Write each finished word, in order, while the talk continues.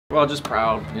Well, just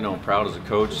proud, proud as a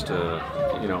coach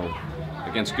to,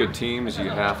 against good teams, you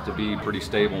have to be pretty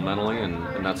stable mentally,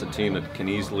 and that's a team that can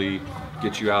easily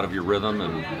get you out of your rhythm,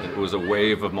 and it was a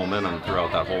wave of momentum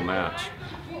throughout that whole match.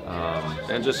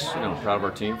 And just, proud of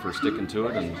our team for sticking to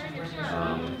it, and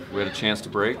we had a chance to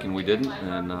break, and we didn't,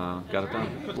 and got it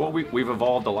done. Well, we've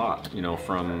evolved a lot,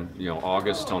 from,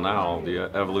 August till now. The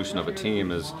evolution of a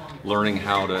team is learning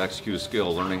how to execute a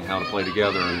skill, learning how to play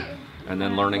together, and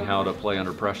then learning how to play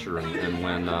under pressure and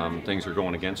when things are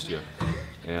going against you.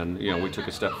 And we took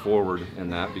a step forward in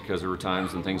that because there were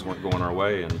times when things weren't going our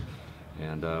way,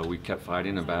 and we kept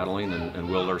fighting and battling and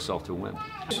willed ourselves to win.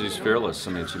 She's fearless.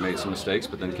 I mean, she made some mistakes,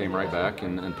 but then came right back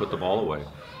and put the ball away.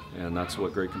 And that's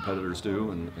what great competitors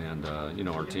do. And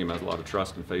our team has a lot of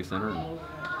trust and faith in her.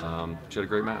 And she had a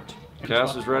great match.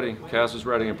 Cass is ready. Cass was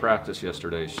ready in practice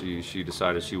yesterday. She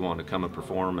decided she wanted to come and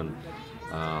perform, and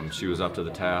she was up to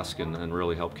the task and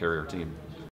really helped carry our team.